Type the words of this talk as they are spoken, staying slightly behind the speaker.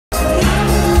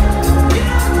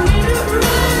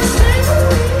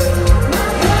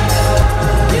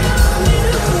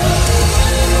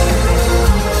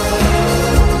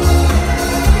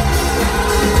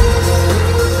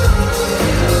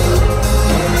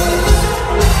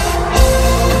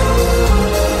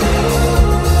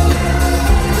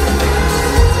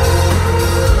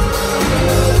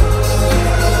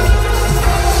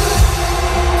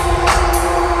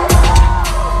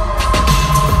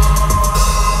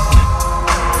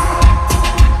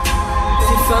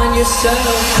yourself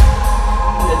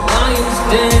in the lion's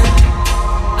den.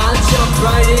 I'll jump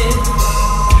right in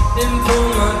and pull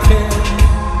my pin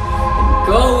and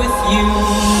go with you.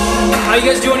 How you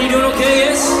guys doing? You doing okay?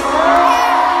 Yes?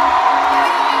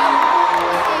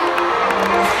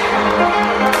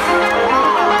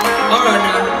 Alright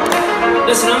now,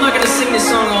 listen, I'm not gonna sing this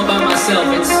song all by myself.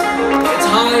 It's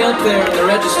high up there on the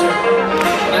register.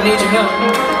 I need your help.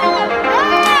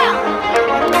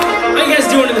 How you guys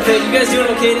doing in the pit? You guys doing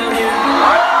okay down here?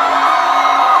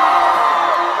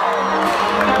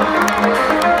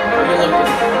 You look good.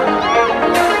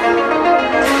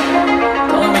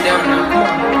 Don't let me down now. Come on.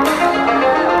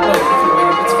 Oh, if you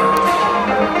wait, it's fine.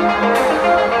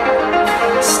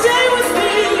 Stay with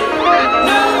me.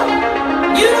 No,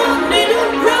 you don't need to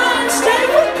run. Stay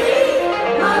with me,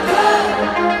 my love.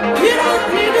 You don't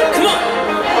need to. Come on.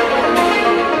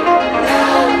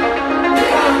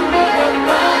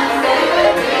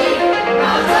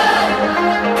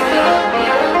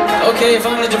 Okay, if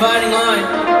I'm the dividing line,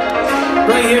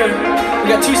 right here, we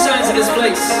got two sides of this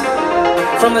place.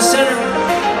 From the center,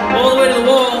 all the way to the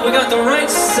wall, we got the right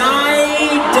side.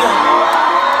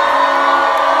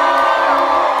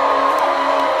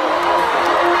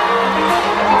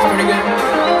 It's pretty good.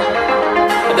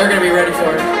 But they're gonna be ready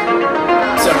for it.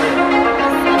 Sorry.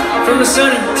 From the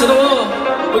center to the wall,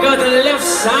 we got the left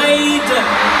side.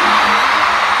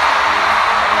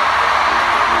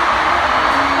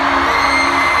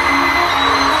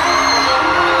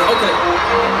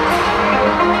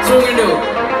 So what we're gonna do,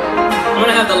 I'm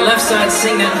gonna have the left side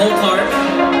sing that whole part,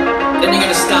 then you're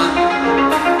gonna stop,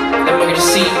 then we're gonna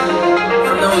see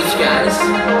from those guys,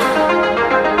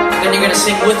 then you're gonna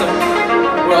sing with them.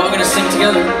 We're all gonna sing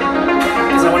together,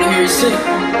 because I wanna hear you sing.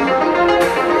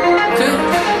 Okay?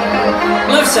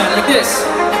 Left side, like this.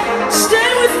 Stay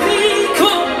with me.